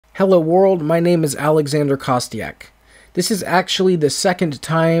Hello world, my name is Alexander Kostiak. This is actually the second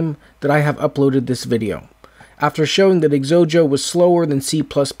time that I have uploaded this video. After showing that XOJO was slower than C++,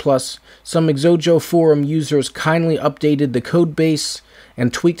 some XOJO forum users kindly updated the codebase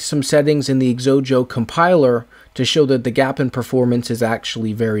and tweaked some settings in the XOJO compiler to show that the gap in performance is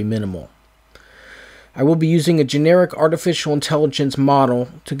actually very minimal. I will be using a generic artificial intelligence model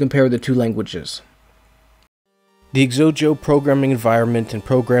to compare the two languages. The XOJO programming environment and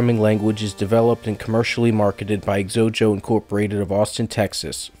programming language is developed and commercially marketed by XOJO Incorporated of Austin,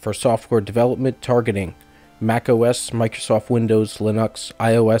 Texas for software development targeting macOS, Microsoft Windows, Linux,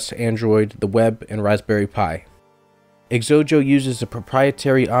 iOS, Android, the web, and Raspberry Pi. XOJO uses a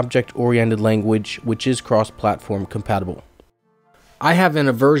proprietary object-oriented language which is cross-platform compatible. I have an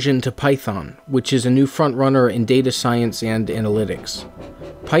aversion to Python, which is a new frontrunner in data science and analytics.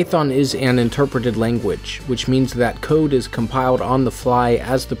 Python is an interpreted language, which means that code is compiled on the fly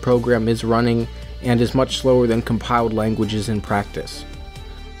as the program is running and is much slower than compiled languages in practice.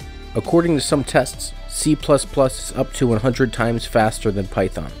 According to some tests, C++ is up to 100 times faster than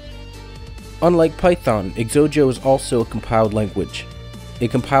Python. Unlike Python, XOJO is also a compiled language.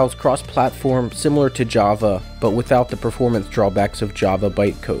 It compiles cross-platform similar to Java, but without the performance drawbacks of Java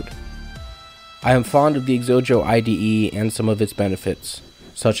bytecode. I am fond of the XOJO IDE and some of its benefits,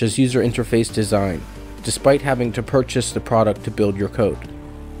 such as user interface design, despite having to purchase the product to build your code.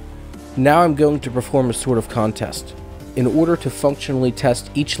 Now I'm going to perform a sort of contest. In order to functionally test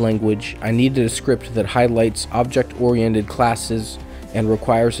each language, I needed a script that highlights object-oriented classes and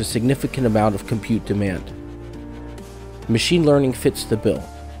requires a significant amount of compute demand. Machine learning fits the bill.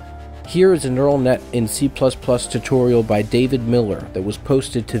 Here is a neural net in C++ tutorial by David Miller that was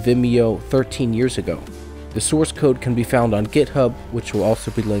posted to Vimeo 13 years ago. The source code can be found on GitHub, which will also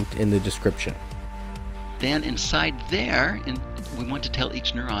be linked in the description. Then inside there, we want to tell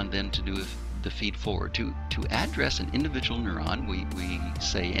each neuron then to do the feed forward. To address an individual neuron, we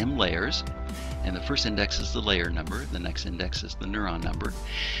say M layers, and the first index is the layer number, the next index is the neuron number.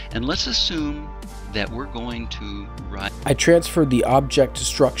 And let's assume that we're going to write... I transferred the object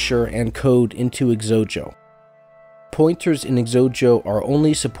structure and code into XOJO. Pointers in XOJO are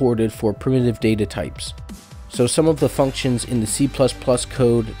only supported for primitive data types, so some of the functions in the C++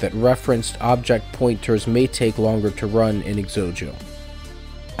 code that referenced object pointers may take longer to run in XOJO.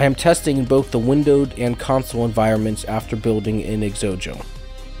 I am testing in both the windowed and console environments after building in XOJO.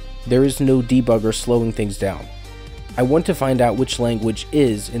 There is no debugger slowing things down. I want to find out which language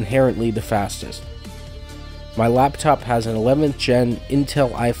is inherently the fastest. My laptop has an 11th gen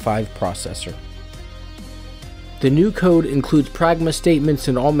Intel i5 processor. The new code includes pragma statements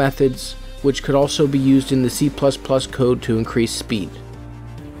in all methods, which could also be used in the C++ code to increase speed.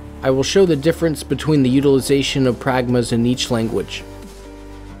 I will show the difference between the utilization of pragmas in each language.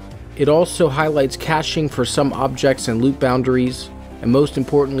 It also highlights caching for some objects and loop boundaries, and most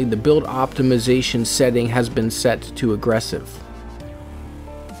importantly, the build optimization setting has been set to aggressive.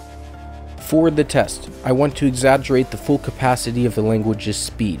 For the test, I want to exaggerate the full capacity of the language's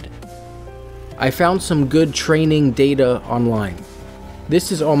speed. I found some good training data online.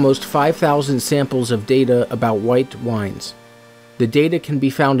 This is almost 5,000 samples of data about white wines. The data can be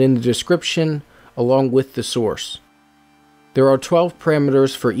found in the description along with the source. There are 12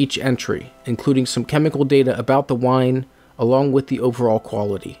 parameters for each entry, including some chemical data about the wine, along with the overall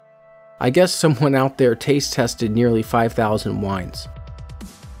quality. I guess someone out there taste tested nearly 5,000 wines.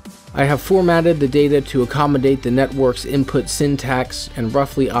 I have formatted the data to accommodate the network's input syntax and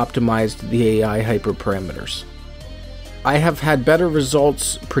roughly optimized the AI hyperparameters. I have had better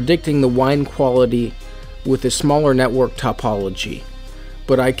results predicting the wine quality with a smaller network topology,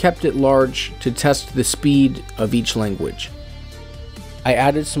 but I kept it large to test the speed of each language. I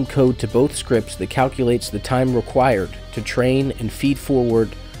added some code to both scripts that calculates the time required to train and feed forward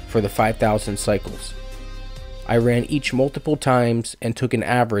for the 5,000 cycles. I ran each multiple times and took an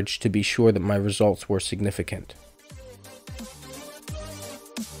average to be sure that my results were significant.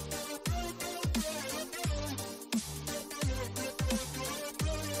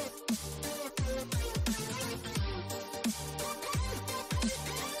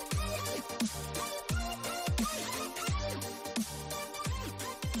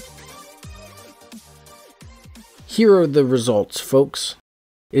 Here are the results, folks.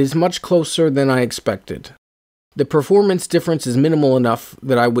 It is much closer than I expected. The performance difference is minimal enough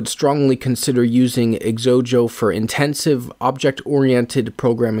that I would strongly consider using XOJO for intensive, object-oriented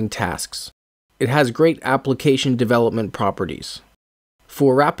programming tasks. It has great application development properties.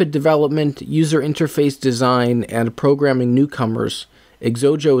 For rapid development, user interface design, and programming newcomers,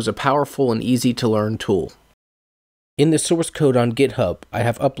 XOJO is a powerful and easy-to-learn tool. In the source code on GitHub, I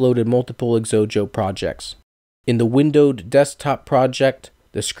have uploaded multiple XOJO projects. In the windowed desktop project,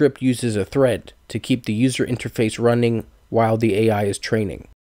 the script uses a thread to keep the user interface running while the AI is training,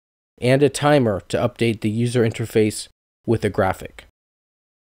 and a timer to update the user interface with a graphic.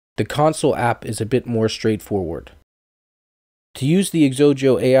 The console app is a bit more straightforward. To use the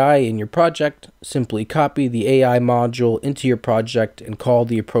XOJO AI in your project, simply copy the AI module into your project and call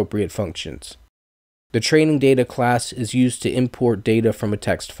the appropriate functions. The training data class is used to import data from a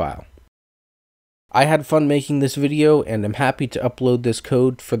text file. I had fun making this video and am happy to upload this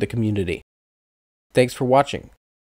code for the community. Thanks for watching.